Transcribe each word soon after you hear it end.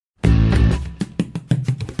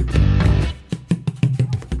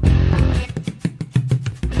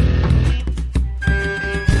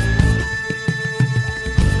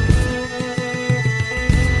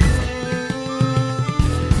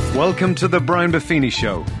Welcome to the Brian Buffini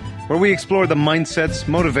Show, where we explore the mindsets,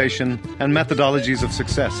 motivation, and methodologies of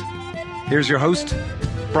success. Here's your host,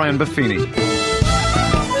 Brian Buffini.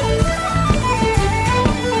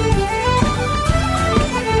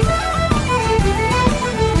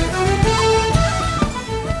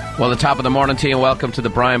 Well, the top of the morning to you, and welcome to the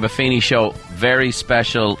Brian Buffini Show. Very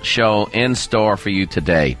special show in store for you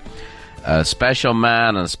today. A special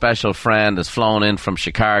man and a special friend has flown in from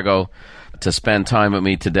Chicago to spend time with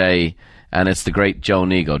me today, and it's the great Joe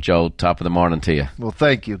Nigo. Joe, top of the morning to you. Well,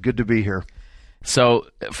 thank you. Good to be here. So,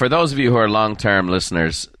 for those of you who are long-term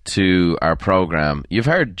listeners to our program, you've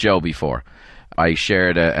heard Joe before. I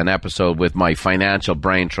shared an episode with my financial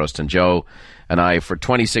brain trust, and Joe and I, for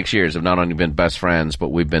 26 years, have not only been best friends, but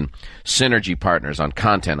we've been synergy partners on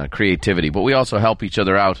content, on creativity. But we also help each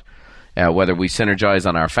other out, whether we synergize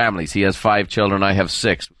on our families. He has 5 children, I have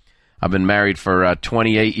 6. I've been married for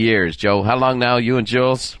 28 years. Joe, how long now, you and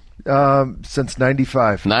Jules? Since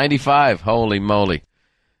 95. 95, holy moly.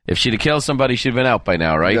 If she'd have killed somebody, she'd have been out by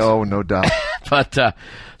now, right? No doubt. But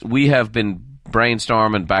we have been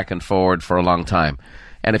brainstorming back and forward for a long time.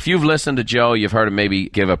 And if you've listened to Joe, you've heard him maybe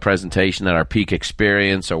give a presentation at our Peak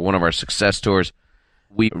Experience or one of our success tours.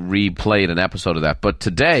 We replayed an episode of that. But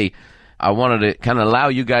today, I wanted to kind of allow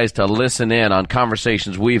you guys to listen in on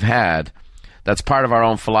conversations we've had that's part of our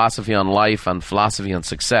own philosophy on life and philosophy on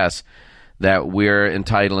success that we're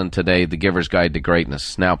entitling today The Giver's Guide to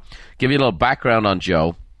Greatness. Now, give you a little background on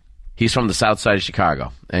Joe. He's from the south side of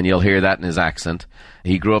Chicago, and you'll hear that in his accent.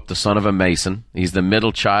 He grew up the son of a mason. He's the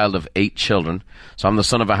middle child of 8 children. So I'm the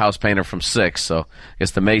son of a house painter from 6, so I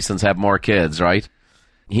guess the Masons have more kids, right?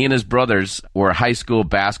 He and his brothers were high school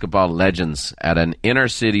basketball legends at an inner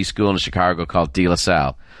city school in Chicago called De La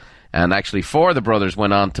Salle. And actually 4 of the brothers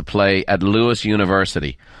went on to play at Lewis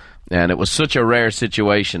University. And it was such a rare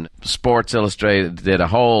situation. Sports Illustrated did a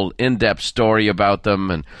whole in-depth story about them,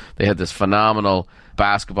 and they had this phenomenal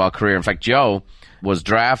basketball career. In fact, Joe was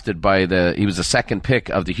drafted he was the second pick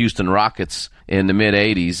of the Houston Rockets in the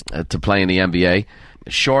mid-'80s to play in the NBA.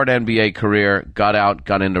 Short NBA career,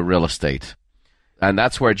 got into real estate. And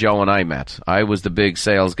that's where Joe and I met. I was the big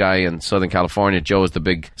sales guy in Southern California. Joe was the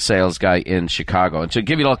big sales guy in Chicago. And to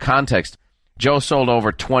give you a little context, Joe sold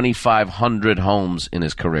over 2,500 homes in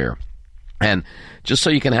his career. And just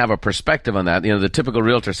so you can have a perspective on that, the typical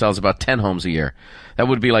realtor sells about 10 homes a year. That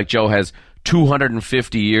would be like Joe has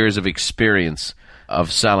 250 years of experience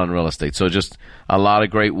of selling real estate. So just a lot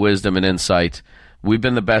of great wisdom and insight. We've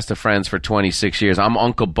been the best of friends for 26 years. I'm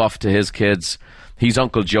Uncle Buff to his kids. He's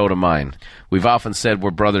Uncle Joe to mine. We've often said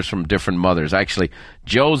we're brothers from different mothers. Actually,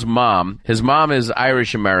 Joe's his mom is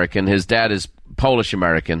Irish-American. His dad is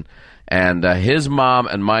Polish-American. And his mom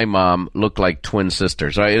and my mom look like twin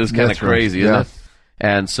sisters, right? It was kind of crazy, isn't it?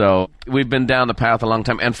 And so we've been down the path a long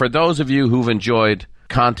time. And for those of you who've enjoyed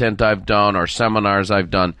content I've done or seminars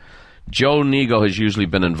I've done, Joe Nigo has usually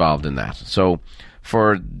been involved in that. So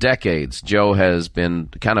for decades, Joe has been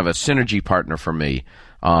kind of a synergy partner for me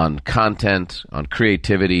on content, on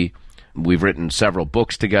creativity. We've written several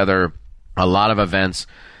books together, a lot of events.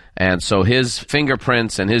 And so his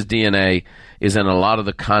fingerprints and his DNA is in a lot of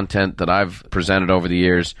the content that I've presented over the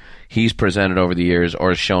years, he's presented over the years, or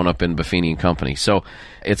has shown up in Buffini & Company. So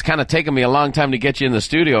it's kind of taken me a long time to get you in the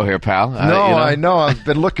studio here, pal. I know. I've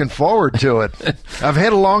been looking forward to it. I've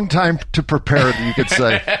had a long time to prepare, you could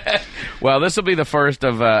say. Well, this will be the first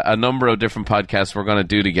of a number of different podcasts we're going to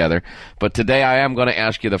do together. But today I am going to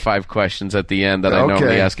ask you the 5 questions at the end that I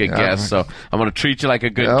normally ask a guest. So I'm going to treat you like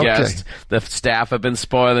a good guest. The staff have been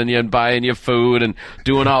spoiling you and buying you food and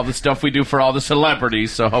doing all the stuff we do for all the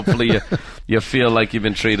celebrities. So hopefully you feel like you've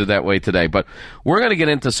been treated that way today. But we're going to get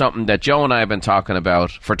into something that Joe and I have been talking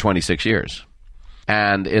about for 26 years.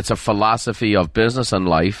 And it's a philosophy of business and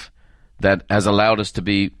life that has allowed us to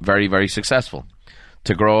be very, very successful.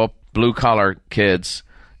 To grow up blue-collar kids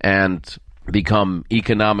and become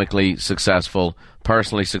economically successful,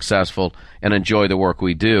 personally successful, and enjoy the work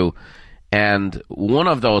we do. And one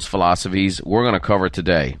of those philosophies we're going to cover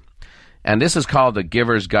today. And this is called The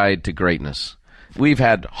Giver's Guide to Greatness. We've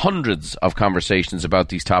had hundreds of conversations about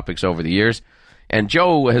these topics over the years, and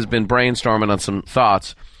Joe has been brainstorming on some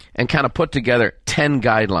thoughts and kind of put together 10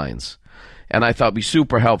 guidelines. And I thought it'd be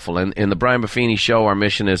super helpful. And in the Brian Buffini Show, our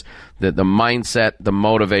mission is the mindset, the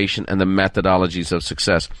motivation, and the methodologies of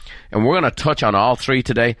success. And we're going to touch on all 3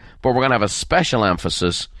 today, but we're going to have a special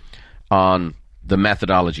emphasis on the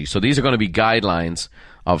methodology. So these are going to be guidelines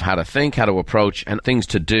of how to think, how to approach, and things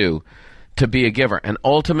to do to be a giver, and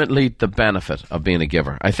ultimately the benefit of being a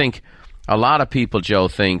giver. I think a lot of people, Joe,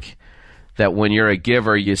 think that when you're a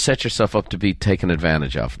giver, you set yourself up to be taken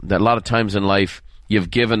advantage of. That a lot of times in life, you've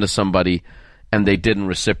given to somebody and they didn't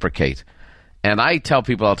reciprocate. And I tell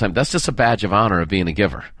people all the time, that's just a badge of honor of being a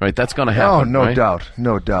giver, right? That's going to happen. Oh, no right? doubt.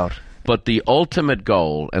 No doubt. But the ultimate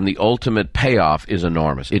goal and the ultimate payoff is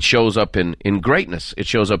enormous. It shows up in greatness. It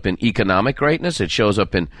shows up in economic greatness. It shows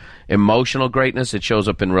up in emotional greatness. It shows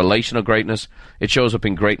up in relational greatness. It shows up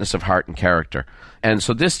in greatness of heart and character. And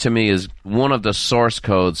so this, to me, is one of the source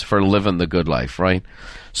codes for living the good life, right?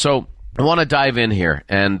 So I want to dive in here.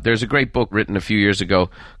 And there's a great book written a few years ago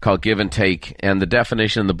called Give and Take. And the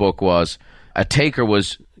definition in the book was, a taker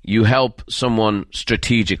was you help someone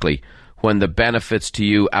strategically when the benefits to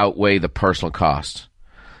you outweigh the personal costs.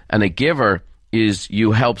 And a giver is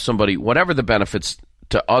you help somebody, whatever the benefits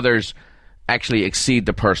to others actually exceed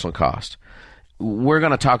the personal cost. We're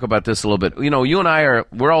going to talk about this a little bit. You know, you and I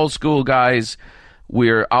we're old school guys.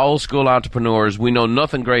 We're old school entrepreneurs. We know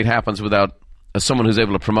nothing great happens without someone who's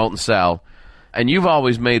able to promote and sell. And you've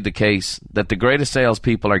always made the case that the greatest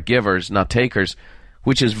salespeople are givers, not takers,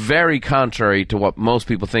 which is very contrary to what most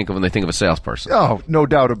people think of when they think of a salesperson. Oh, no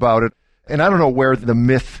doubt about it. And I don't know where the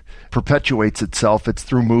myth perpetuates itself. It's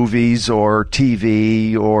through movies or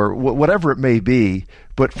TV or whatever it may be.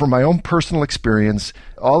 But from my own personal experience,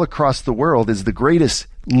 all across the world is the greatest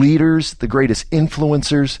leaders, the greatest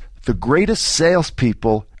influencers, the greatest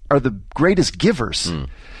salespeople are the greatest givers.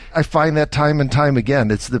 I find that time and time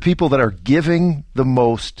again. It's the people that are giving the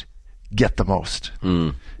most get the most.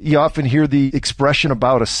 You often hear the expression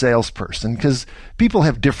about a salesperson because people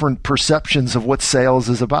have different perceptions of what sales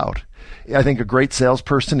is about. I think a great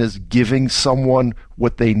salesperson is giving someone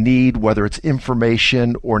what they need, whether it's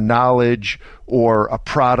information or knowledge or a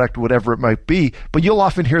product, whatever it might be. But you'll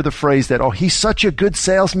often hear the phrase that, oh, he's such a good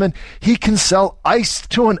salesman, he can sell ice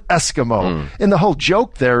to an Eskimo. And the whole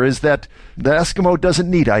joke there is that the Eskimo doesn't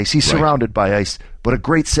need ice. He's surrounded by ice. But a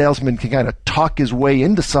great salesman can kind of talk his way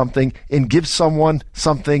into something and give someone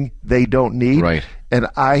something they don't need. Right. And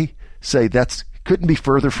I say couldn't be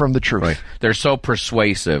further from the truth. Right. They're so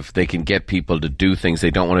persuasive, they can get people to do things they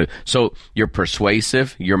don't want to. So you're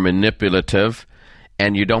persuasive, you're manipulative,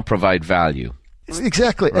 and you don't provide value.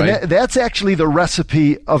 Exactly. Right? And that's actually the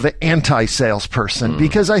recipe of an anti-salesperson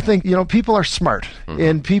because I think, people are smart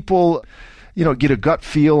and people, get a gut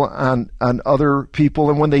feel on other people.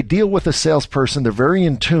 And when they deal with a salesperson, they're very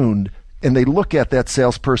in tune and they look at that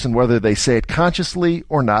salesperson, whether they say it consciously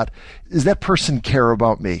or not. Does that person care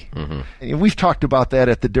about me? And we've talked about that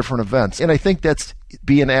at the different events. And I think that's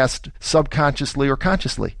being asked subconsciously or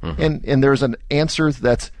consciously. And there's an answer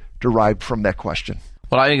that's derived from that question.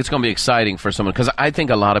 Well, I think it's going to be exciting for someone because I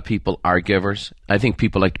think a lot of people are givers. I think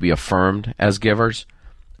people like to be affirmed as givers.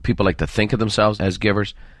 People like to think of themselves as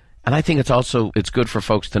givers. And I think it's good for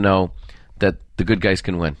folks to know that the good guys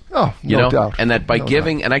can win. Oh, no doubt. And that by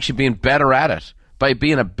giving and actually being better at it, by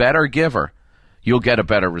being a better giver, you'll get a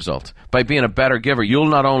better result. By being a better giver, you'll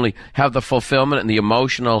not only have the fulfillment and the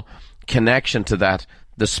emotional connection to that,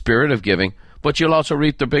 the spirit of giving, but you'll also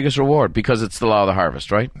reap the biggest reward because it's the law of the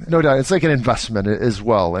harvest, right? No doubt. It's like an investment as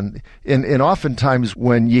well. And oftentimes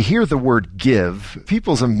when you hear the word give,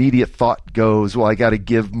 people's immediate thought goes, well, I got to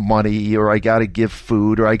give money or I got to give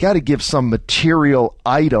food or I got to give some material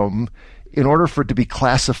item in order for it to be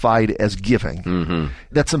classified as giving.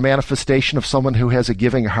 That's a manifestation of someone who has a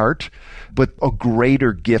giving heart, but a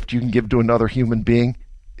greater gift you can give to another human being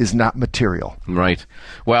is not material. Right.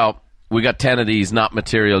 Well, we got 10 of these not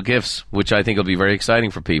material gifts, which I think will be very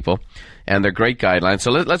exciting for people, and they're great guidelines.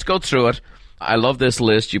 So let's go through it. I love this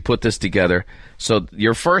list. You put this together. So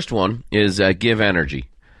your first one is give energy.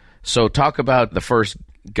 So talk about the first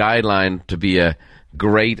guideline to be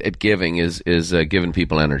great at giving is giving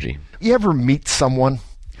people energy. You ever meet someone,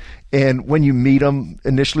 and when you meet them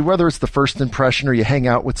initially, whether it's the first impression or you hang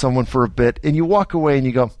out with someone for a bit, and you walk away and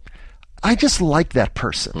you go, I just like that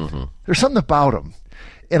person. There's something about them.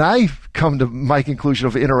 And I've come to my conclusion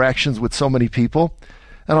of interactions with so many people,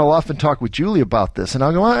 and I'll often talk with Julie about this, and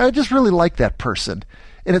I'll go, I just really like that person.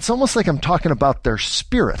 And it's almost like I'm talking about their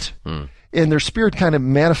spirit. And their spirit kind of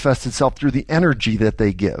manifests itself through the energy that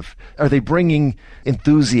they give. Are they bringing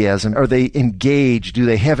enthusiasm? Are they engaged? Do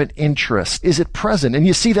they have an interest? Is it present? And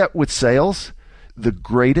you see that with sales. The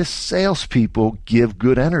greatest salespeople give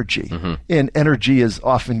good energy. And energy is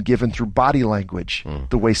often given through body language,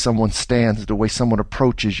 the way someone stands, the way someone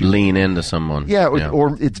approaches you. Lean into someone. Yeah,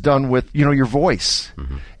 or it's done with, your voice.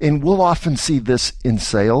 And we'll often see this in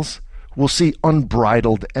sales. We'll see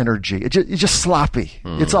unbridled energy. It's just sloppy.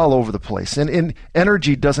 It's all over the place. And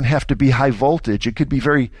energy doesn't have to be high voltage. It could be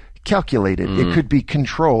very calculated. It could be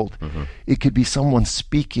controlled. It could be someone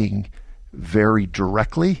speaking very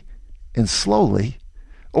directly and slowly,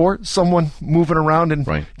 or someone moving around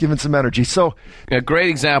and giving some energy. So a great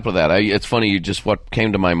example of that. It's funny, what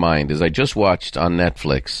came to my mind is I just watched on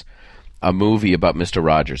Netflix a movie about Mr.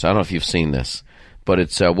 Rogers. I don't know if you've seen this, but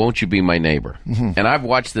it's Won't You Be My Neighbor? Mm-hmm. And I've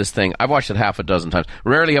watched this thing. I've watched it half a dozen times.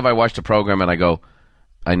 Rarely have I watched a program and I go,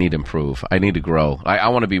 I need to improve. I need to grow. I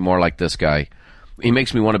want to be more like this guy. He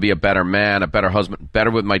makes me want to be a better man, a better husband,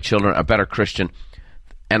 better with my children, a better Christian.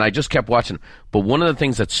 And I just kept watching. But one of the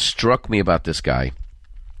things that struck me about this guy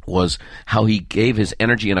was how he gave his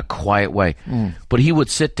energy in a quiet way. But he would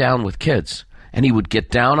sit down with kids, and he would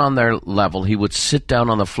get down on their level. He would sit down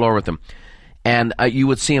on the floor with them. And you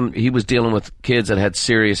would see him, he was dealing with kids that had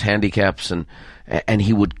serious handicaps, and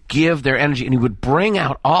he would give their energy, and he would bring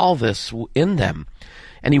out all this in them.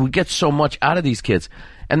 And he would get so much out of these kids.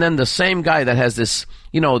 And then the same guy that has this,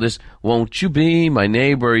 this won't you be my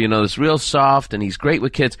neighbor, this real soft, and he's great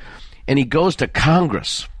with kids. And he goes to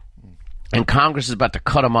Congress, and Congress is about to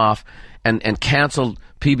cut him off and cancel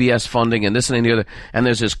PBS funding and this and the other. And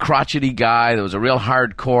there's this crotchety guy that was a real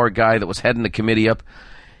hardcore guy that was heading the committee up.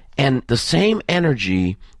 And the same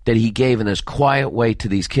energy that he gave in this quiet way to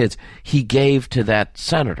these kids, he gave to that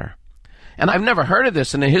senator. And I've never heard of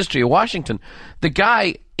this in the history of Washington. The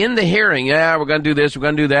guy in the hearing, we're going to do this, we're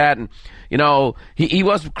going to do that. And, he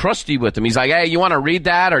was crusty with him. He's like, hey, you want to read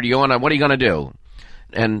that, or what are you going to do?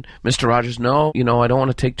 And Mr. Rogers, no, I don't want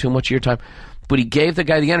to take too much of your time. But he gave the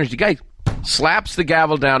guy the energy. The guy slaps the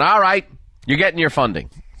gavel down. All right, you're getting your funding.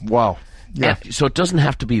 Wow. Yeah. And so it doesn't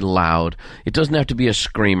have to be loud. It doesn't have to be a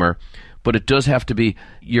screamer. But it does have to be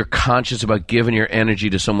you're conscious about giving your energy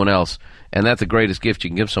to someone else. And that's the greatest gift you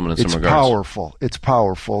can give someone in some regards. It's powerful. It's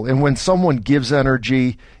powerful. And when someone gives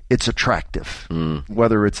energy, it's attractive.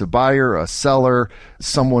 Whether it's a buyer, a seller,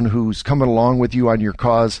 someone who's coming along with you on your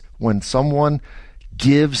cause, when someone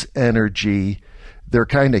gives energy, they're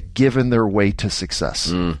kind of giving their way to success.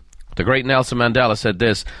 The great Nelson Mandela said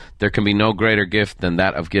this: there can be no greater gift than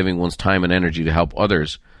that of giving one's time and energy to help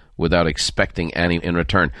others without expecting any in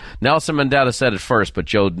return. Nelson Mandela said it first, but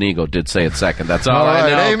Joe Nego did say it second. That's all I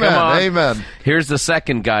know. Amen. Come on. Amen. Here's the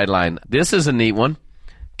second guideline. This is a neat one.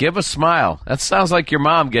 Give a smile. That sounds like your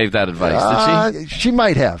mom gave that advice, did she? She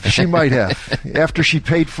might have. She might have. After she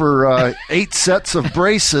paid for 8 sets of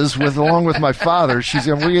braces along with my father, she's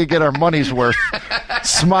going, we're going to get our money's worth.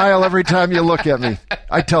 Smile every time you look at me.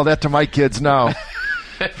 I tell that to my kids now.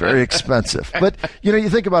 Very expensive. But, you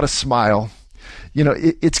think about a smile.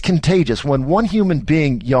 It's contagious. When one human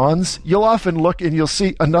being yawns, you'll often look and you'll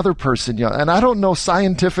see another person yawn. And I don't know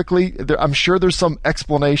scientifically, I'm sure there's some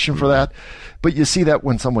explanation for that, but you see that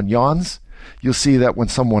when someone yawns. You'll see that when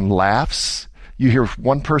someone laughs. You hear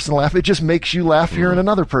one person laugh. It just makes you laugh hearing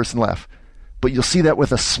another person laugh. But you'll see that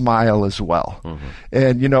with a smile as well.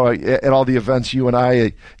 And, at all the events, you and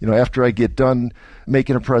I, after I get done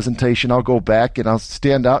making a presentation, I'll go back and I'll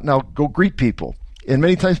stand out and I'll go greet people. And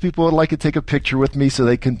many times people would like to take a picture with me so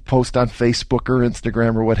they can post on Facebook or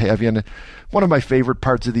Instagram or what have you. And one of my favorite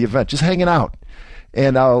parts of the event, just hanging out.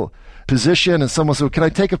 And I'll position and someone will say, can I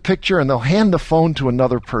take a picture? And they'll hand the phone to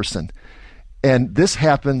another person. And this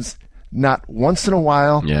happens not once in a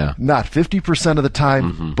while, not 50% of the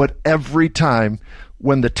time, but every time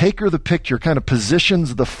when the taker of the picture kind of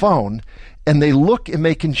positions the phone and they look and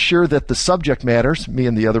making sure that the subject matters, me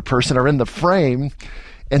and the other person, are in the frame,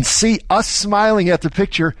 and see us smiling at the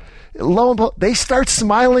picture, lo and behold, they start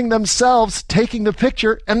smiling themselves, taking the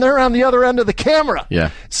picture, and they're on the other end of the camera.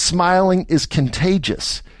 Yeah. Smiling is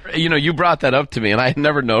contagious. You brought that up to me, and I had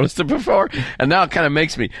never noticed it before, and now it kind of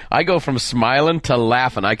makes me, I go from smiling to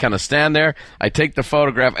laughing. I kind of stand there, I take the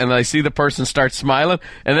photograph, and I see the person start smiling,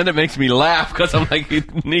 and then it makes me laugh, because I'm like,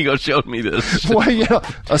 Nego showed me this. Well,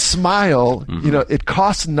 a smile, it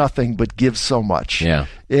costs nothing but gives so much. Yeah.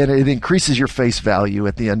 And it increases your face value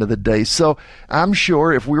at the end of the day. So I'm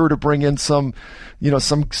sure if we were to bring in some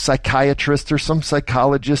psychiatrist or some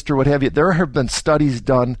psychologist or what have you, there have been studies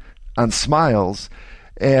done on smiles.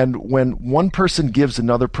 And when one person gives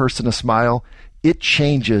another person a smile, it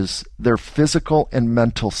changes their physical and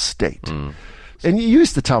mental state. And you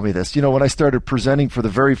used to tell me this, when I started presenting for the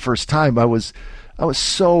very first time, I was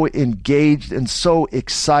so engaged and so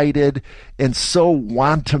excited and so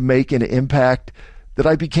want to make an impact that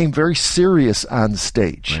I became very serious on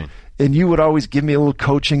stage. Right. And you would always give me a little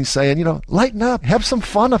coaching saying, lighten up, have some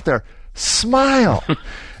fun up there, smile.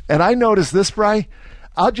 And I noticed this, Bri,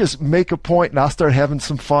 I'll just make a point and I'll start having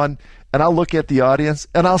some fun and I'll look at the audience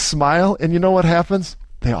and I'll smile, and you know what happens?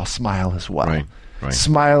 They all smile as well. Right.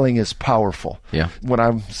 Smiling is powerful. Yeah. When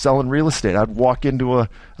I'm selling real estate, I'd walk into a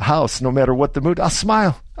house, no matter what the mood, I'll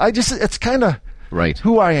smile. It's kind of Right.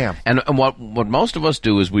 Who I am. And what most of us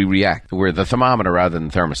do is we react. We're the thermometer rather than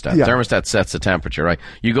the thermostat. Yeah. Thermostat sets the temperature, right?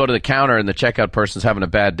 You go to the counter and the checkout person's having a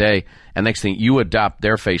bad day, and next thing you adopt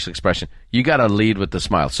their facial expression. You got to lead with the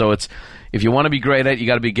smile. So it's, if you want to be great at it, you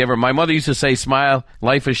got to be a giver. My mother used to say, smile,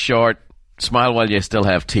 life is short. Smile while you still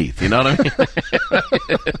have teeth. You know what I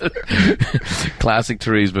mean? Classic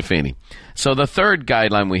Therese Buffini. So the third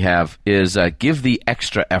guideline we have is give the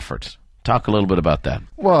extra effort. Talk a little bit about that.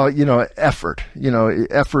 Well, effort.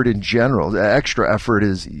 Effort in general. Extra effort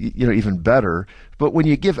is, even better. But when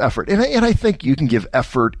you give effort, and I think you can give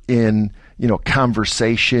effort in,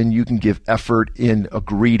 conversation. You can give effort in a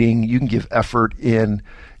greeting. You can give effort in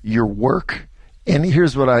your work. And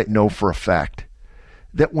here's what I know for a fact.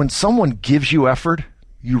 That when someone gives you effort,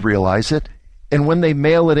 you realize it. And when they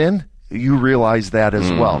mail it in, you realize that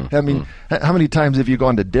as well. I mean, how many times have you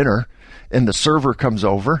gone to dinner and the server comes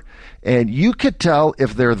over and you could tell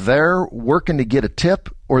if they're there working to get a tip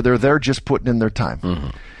or they're there just putting in their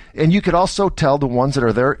time. And you could also tell the ones that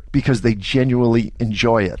are there because they genuinely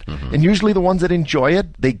enjoy it. And usually the ones that enjoy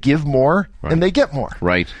it, they give more and they get more.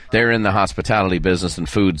 Right. They're in the hospitality business and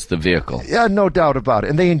food's the vehicle. Yeah, no doubt about it.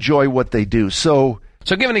 And they enjoy what they do. So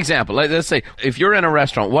give an example. Let's say, if you're in a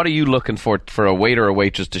restaurant, what are you looking for a waiter or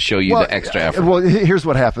waitress to show you the extra effort? Well, here's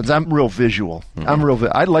what happens. I'm real visual.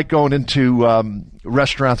 I like going into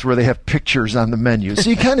restaurants where they have pictures on the menu. So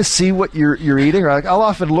you kind of see what you're eating. Or I'll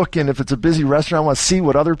often look in, if it's a busy restaurant, I want to see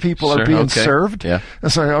what other people are being served. Yeah.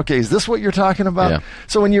 And so, okay, is this what you're talking about? Yeah.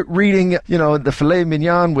 So when you're reading, the filet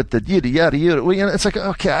mignon with the yada, yada, yada, well, it's like,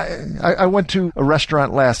 okay, I went to a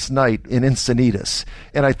restaurant last night in Encinitas,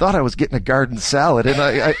 and I thought I was getting a garden salad, and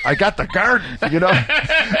I got the garden,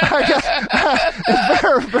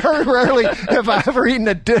 very, very rarely have I ever eaten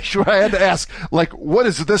a dish where I had to ask, like, what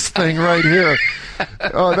is this thing right here?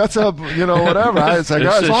 Oh, that's a, whatever. It's like,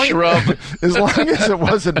 it's a shrub. As long as it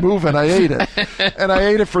wasn't moving, I ate it. And I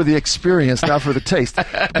ate it for the experience, not for the taste.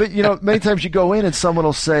 But, many times you go in and someone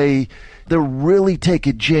will say, they'll really take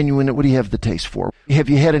it genuine. What do you have the taste for? Have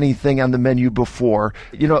you had anything on the menu before?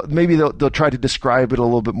 Maybe they'll try to describe it a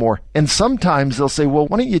little bit more. And sometimes they'll say, well,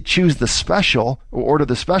 why don't you choose the special or order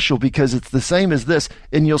the special because it's the same as this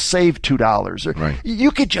and you'll save $2. Right.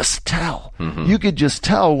 You could just tell. You could just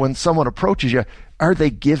tell when someone approaches you, are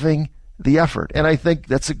they giving the effort? And I think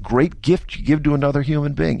that's a great gift you give to another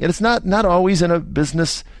human being. And it's not always in a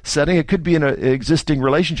business setting. It could be in an existing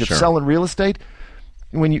relationship. Sure. Selling real estate.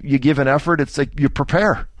 When you give an effort, it's like you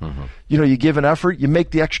prepare. You give an effort, you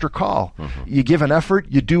make the extra call. You give an effort,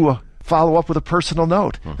 you do a follow-up with a personal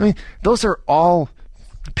note. I mean, those are all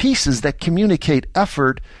pieces that communicate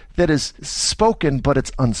effort that is spoken, but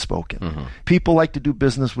it's unspoken. People like to do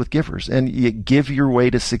business with givers, and you give your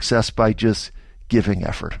way to success by just giving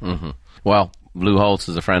effort. Well, Lou Holtz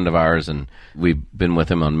is a friend of ours, and we've been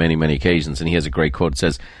with him on many, many occasions, and he has a great quote. It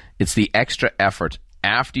says, it's the extra effort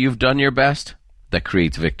after you've done your best that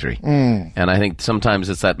creates victory. And I think sometimes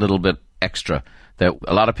it's that little bit extra that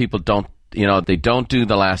a lot of people don't, they don't do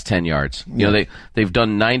the last 10 yards. They've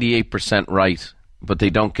done 98% right, but they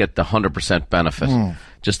don't get the 100% benefit.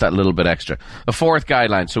 Just that little bit extra. The fourth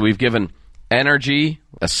guideline. So we've given energy,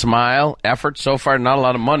 a smile, effort. So far, not a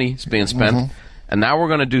lot of money is being spent. And now we're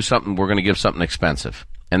going to do something, we're going to give something expensive.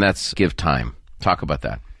 And that's give time. Talk about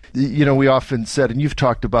that. We often said, and you've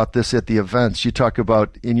talked about this at the events, you talk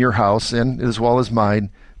about in your house and as well as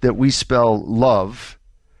mine, that we spell love,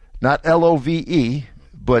 not L-O-V-E,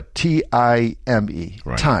 but T-I-M-E,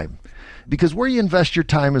 right. Time. Because where you invest your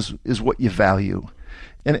time is what you value.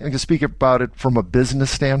 And I can speak about it from a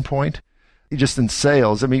business standpoint. Just in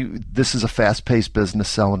sales, I mean, this is a fast-paced business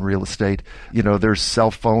selling real estate. There's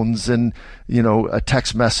cell phones and,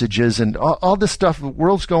 text messages and all this stuff. The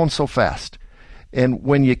world's going so fast. And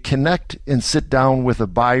when you connect and sit down with a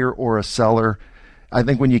buyer or a seller, I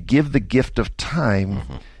think when you give the gift of time,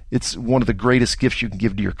 it's one of the greatest gifts you can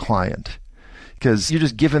give to your client. Because you're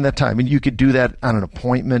just giving that time. And you could do that on an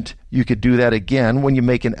appointment. You could do that again when you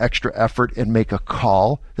make an extra effort and make a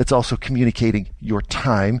call. That's also communicating your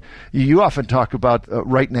time. You often talk about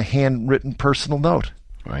writing a handwritten personal note.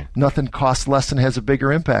 Right. Nothing costs less and has a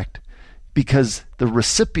bigger impact. Because the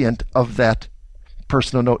recipient of that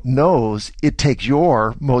personal note knows it takes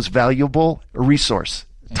your most valuable resource,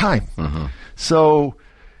 time. So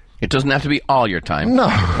it doesn't have to be all your time. No,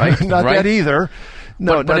 right? not right? that either.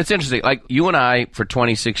 No, but it's interesting. Like you and I, for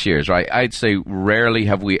 26 years, right? I'd say rarely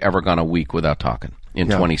have we ever gone a week without talking in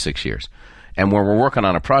 26 years. And when we're working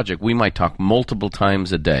on a project, we might talk multiple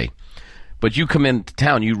times a day. But you come into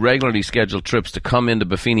town, you regularly schedule trips to come into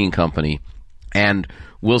Buffini & Company, and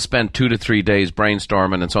we'll spend 2 to 3 days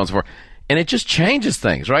brainstorming and so on and so forth. And it just changes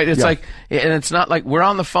things, right? It's like, and it's not like we're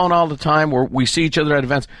on the phone all the time. We see each other at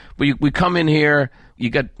events. We come in here. You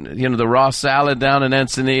got, the raw salad down in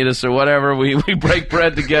Encinitas or whatever. We break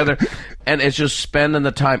bread together, and it's just spending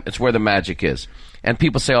the time. It's where the magic is. And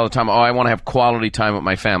people say all the time, "Oh, I want to have quality time with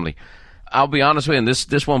my family." I'll be honest with you, and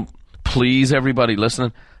this won't please everybody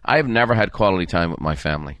listening. I have never had quality time with my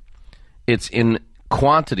family. It's in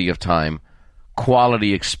quantity of time.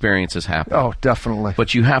 Quality experiences happen. Oh, definitely.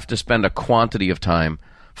 But you have to spend a quantity of time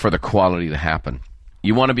for the quality to happen.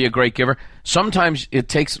 You want to be a great giver? Sometimes it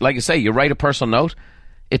takes, like I say, you write a personal note.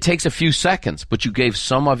 It takes a few seconds, but you gave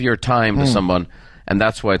some of your time to someone, and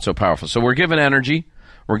that's why it's so powerful. So we're giving energy,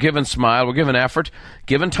 we're giving smile, we're giving effort,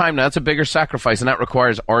 giving time. Now, that's a bigger sacrifice, and that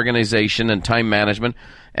requires organization and time management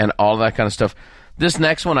and all that kind of stuff. This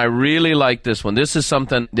next one, I really like this one. This is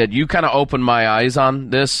something that you kind of opened my eyes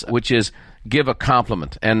on, this, which is give a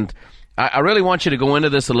compliment. And I really want you to go into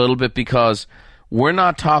this a little bit, because we're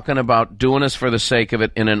not talking about doing this for the sake of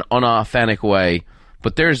it in an unauthentic way,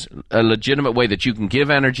 but there's a legitimate way that you can give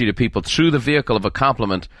energy to people through the vehicle of a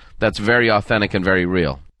compliment that's very authentic and very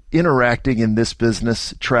real. Interacting in this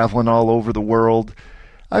business, traveling all over the world,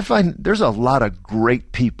 I find there's a lot of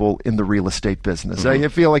great people in the real estate business. I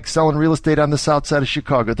feel like selling real estate on the south side of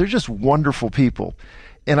Chicago. They're just wonderful people.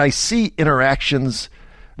 And I see interactions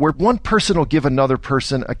where one person will give another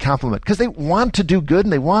person a compliment because they want to do good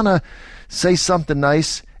and they want to say something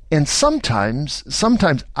nice. And sometimes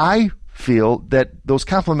I feel that those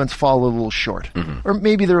compliments fall a little short, or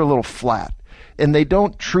maybe they're a little flat, and they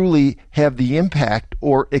don't truly have the impact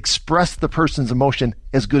or express the person's emotion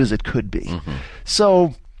as good as it could be.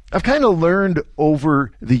 So I've kind of learned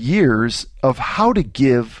over the years of how to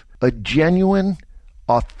give a genuine,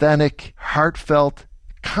 authentic, heartfelt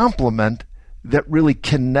compliment that really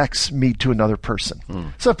connects me to another person.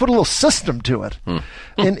 So I put a little system to it.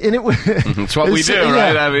 And it That's what we do,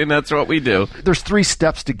 right? I mean, that's what we do. There's 3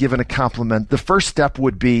 steps to giving a compliment. The first step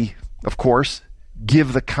would be, of course,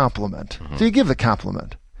 give the compliment. So you give the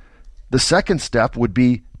compliment. The second step would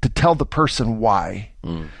be to tell the person why.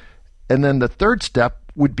 And then the third step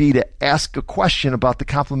would be to ask a question about the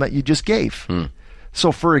compliment you just gave.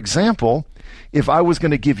 So, for example, if I was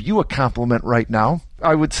going to give you a compliment right now,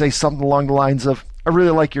 I would say something along the lines of, I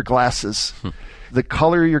really like your glasses. The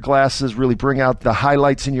color of your glasses really bring out the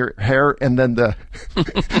highlights in your hair, and then did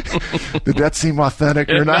that seem authentic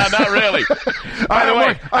or not? Not really. By the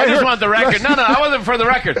way, I just want the record. No, I wasn't for the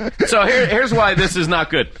record. So here's why this is not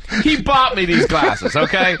good. He bought me these glasses,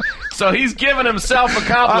 okay? So he's giving himself a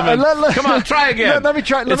compliment. Come on, try again. Let me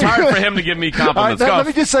try. It's hard for him to give me compliments. Let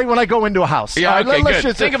me just say when I go into a house. Yeah, okay,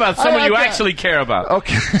 good. Think about someone you actually care about.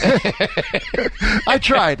 Okay. I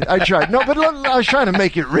tried. No, but I was trying to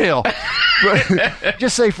make it real.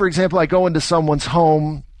 Just say, for example, I go into someone's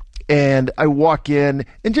home and I walk in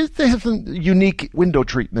and just they have some unique window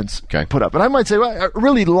treatments put up. And I might say, well, I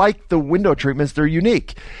really like the window treatments. They're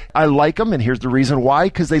unique. I like them, and here's the reason why,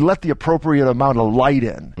 because they let the appropriate amount of light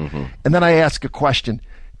in. And then I ask a question.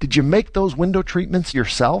 Did you make those window treatments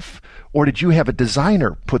yourself, or did you have a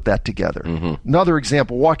designer put that together? Another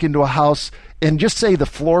example, walk into a house and just say the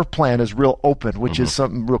floor plan is real open, which is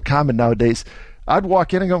something real common nowadays. I'd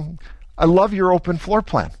walk in and go, I love your open floor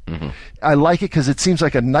plan. I like it because it seems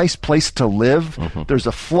like a nice place to live. There's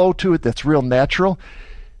a flow to it that's real natural.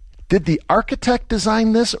 Did the architect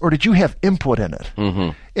design this, or did you have input in it?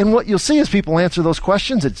 And what you'll see as people answer those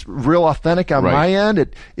questions, it's real authentic on my end.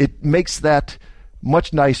 It makes that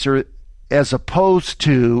much nicer as opposed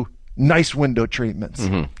to nice window treatments.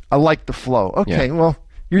 I like the flow. Okay, well,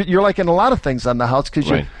 you're liking a lot of things on the house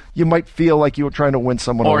because you might feel like you were trying to win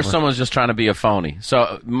someone over. Or someone's just trying to be a phony.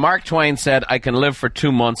 So Mark Twain said, I can live for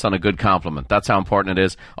 2 months on a good compliment. That's how important it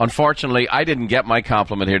is. Unfortunately, I didn't get my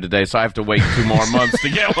compliment here today, so I have to wait 2 more months to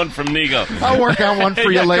get one from Nigo. I'll work on one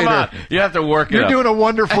for you later. Come on. You have to work it You're up. doing a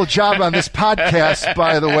wonderful job on this podcast,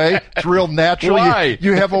 by the way. It's real natural. Why?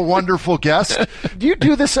 You have a wonderful guest. Do you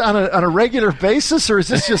do this on a regular basis, or is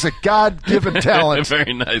this just a God-given talent?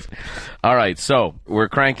 Very nice. All right, so we're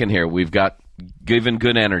cranking here. We've got giving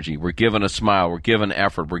good energy. We're giving a smile. We're giving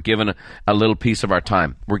effort. We're giving a little piece of our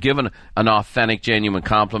time. We're giving an authentic, genuine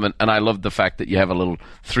compliment, and I love the fact that you have a little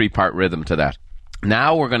 3-part rhythm to that.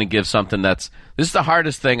 Now we're going to give something this is the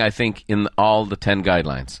hardest thing, I think, in all the 10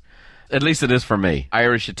 guidelines. At least it is for me.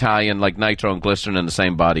 Irish, Italian, like nitro and glycerin in the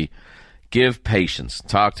same body. Give patience.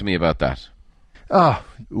 Talk to me about that.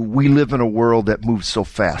 We live in a world that moves so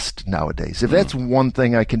fast nowadays. If that's one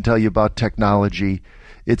thing I can tell you about technology,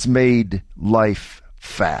 it's made life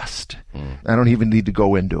fast. I don't even need to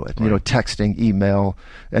go into it. Texting, email,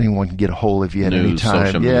 anyone can get a hold of you at any time.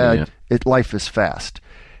 Social media. Life is fast.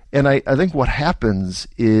 And I think what happens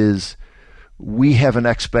is we have an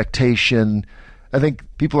expectation. I think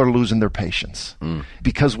people are losing their patience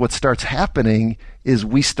because what starts happening is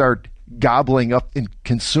we start gobbling up and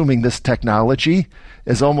consuming this technology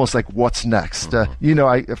as almost like what's next.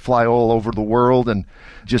 I fly all over the world, and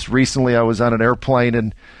just recently I was on an airplane,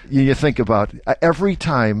 and you think about every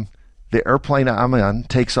time the airplane I'm on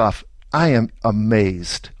takes off, I am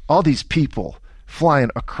amazed. All these people flying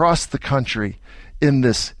across the country in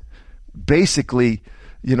this basically,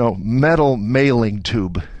 metal mailing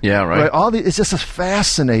tube. Yeah, right. It's just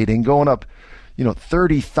fascinating going up,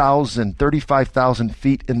 30,000, 35,000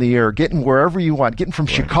 feet in the air, getting wherever you want, getting from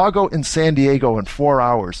Chicago and San Diego in 4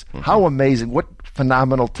 hours. How amazing. What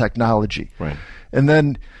phenomenal technology. Right. And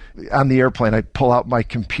then on the airplane, I pull out my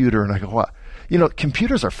computer and I go, what?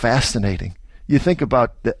 Computers are fascinating. You think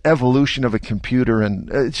about the evolution of a computer, and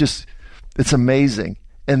it's amazing.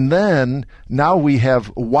 And then now we have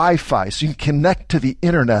Wi-Fi, so you can connect to the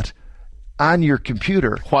internet on your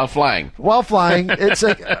computer while flying. It's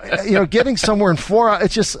like getting somewhere in 4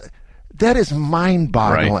 hours. That is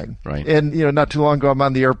mind-boggling. Right. And not too long ago, I'm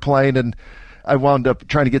on the airplane, and I wound up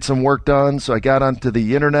trying to get some work done, so I got onto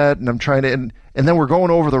the internet, and I'm trying to, and then we're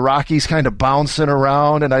going over the Rockies, kind of bouncing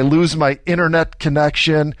around, and I lose my internet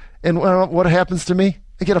connection, and what happens to me?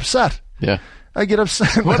 I get upset. Yeah. I get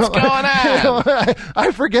upset. What's going on?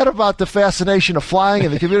 I forget about the fascination of flying,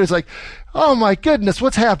 and the computer's like, oh my goodness,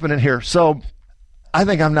 what's happening here? So I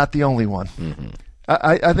think I'm not the only one. Mm-hmm.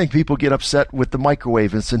 I think people get upset with the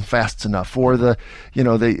microwave isn't fast enough, or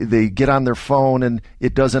they get on their phone and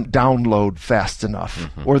it doesn't download fast enough,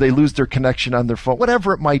 or they lose their connection on their phone,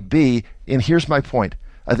 whatever it might be. And here's my point.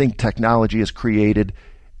 I think technology has created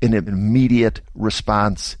an immediate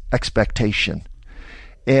response expectation.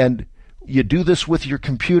 And you do this with your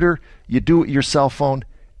computer, you do it with your cell phone,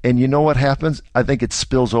 and you know what happens? I think it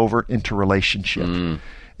spills over into relationship.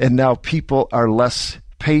 And now people are less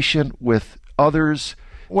patient with others,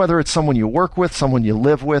 whether it's someone you work with, someone you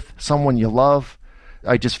live with, someone you love.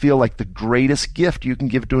 I just feel like the greatest gift you can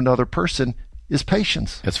give to another person is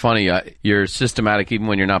patience. It's funny. You're systematic even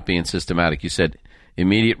when you're not being systematic. You said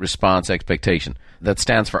immediate response expectation. That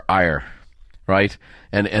stands for ire, right?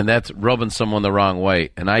 And that's rubbing someone the wrong way.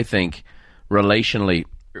 And I think relationally,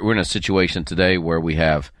 we're in a situation today where we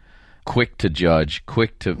have quick to judge,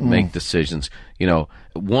 quick to make decisions.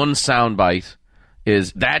 One soundbite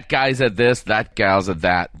is that guy's at this, that gal's at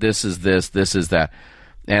that, this is this is that.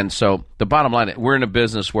 And so the bottom line, we're in a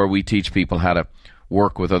business where we teach people how to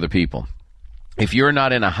work with other people. If you're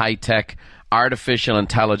not in a high-tech, artificial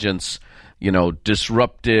intelligence,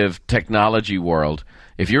 disruptive technology world,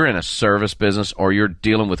 if you're in a service business or you're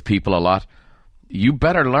dealing with people a lot, you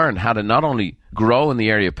better learn how to not only grow in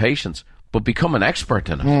the area of patience, but become an expert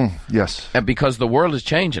in it. Yes. And because the world is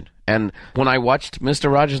changing. And when I watched Mr.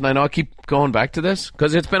 Rogers, and I know I keep going back to this,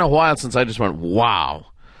 because it's been a while since I just went, wow.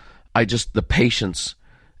 The patience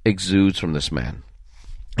exudes from this man.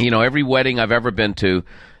 Every wedding I've ever been to,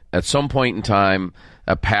 at some point in time,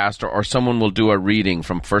 a pastor or someone will do a reading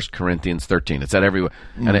from 1 Corinthians 13. It's at every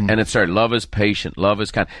and it started, love is patient, love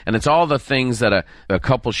is kind. And it's all the things that a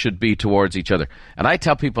couple should be towards each other. And I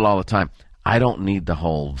tell people all the time, I don't need the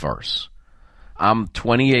whole verse. I'm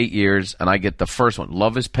 28 years, and I get the first one.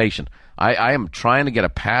 Love is patient. I am trying to get a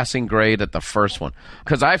passing grade at the first one,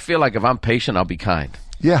 because I feel like if I'm patient, I'll be kind.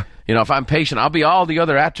 Yeah. If I'm patient, I'll be all the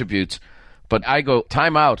other attributes. But I go,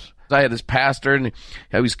 time out. I had this pastor, and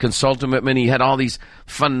he was consulting with me, and he had all these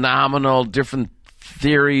phenomenal different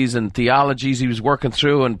theories and theologies he was working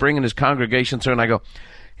through and bringing his congregation through. And I go,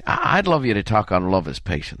 I'd love you to talk on love is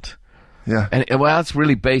patient. Yeah. And that's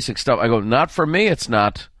really basic stuff. I go, not for me, it's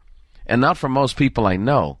not. And not for most people I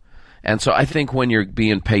know. And so I think when you're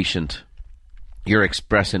being patient, you're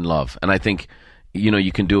expressing love. And I think,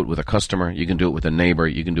 you can do it with a customer, you can do it with a neighbor,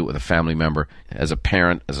 you can do it with a family member, as a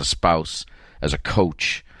parent, as a spouse, as a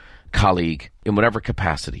coach, colleague, in whatever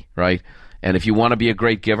capacity, right? And if you want to be a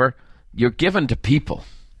great giver, you're given to people.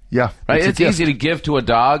 Yeah. Right? It's easy to give to a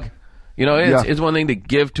dog. It's one thing to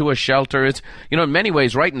give to a shelter. It's, in many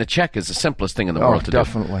ways, writing a check is the simplest thing in the world to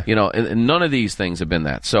definitely. do. And none of these things have been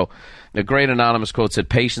that. So a great anonymous quote said,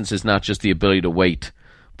 patience is not just the ability to wait,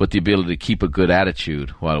 but the ability to keep a good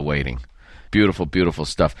attitude while waiting. Beautiful, beautiful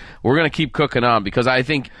stuff. We're going to keep cooking on, because I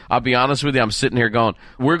think, I'll be honest with you, I'm sitting here going,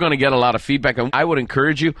 we're going to get a lot of feedback. And I would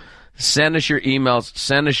encourage you, send us your emails,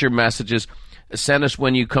 send us your messages. Send us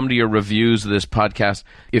when you come to your reviews of this podcast.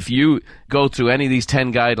 If you go through any of these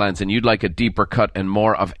 10 guidelines and you'd like a deeper cut and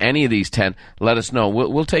more of any of these 10, let us know.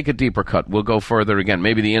 We'll take a deeper cut. We'll go further again.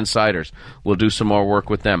 Maybe the insiders. We'll do some more work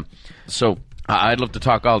with them. So I'd love to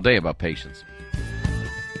talk all day about patience.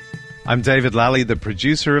 I'm David Lally, the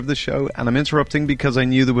producer of the show, and I'm interrupting because I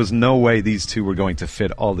knew there was no way these two were going to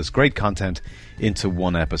fit all this great content into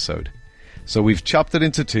one episode. So we've chopped it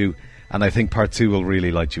into two, and I think part 2 will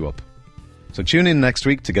really light you up. So tune in next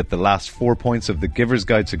week to get the last 4 points of the Giver's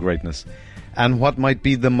Guide to Greatness and what might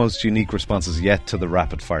be the most unique responses yet to the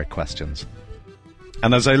rapid-fire questions.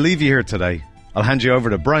 And as I leave you here today, I'll hand you over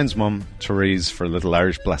to Brian's mum, Therese, for a little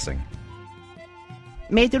Irish blessing.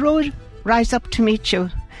 May the road rise up to meet you,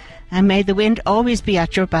 and may the wind always be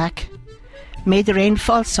at your back. May the rain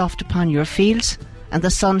fall soft upon your fields, and the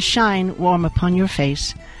sun shine warm upon your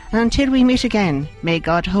face. And until we meet again, may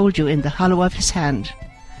God hold you in the hollow of his hand.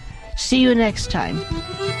 See you next time.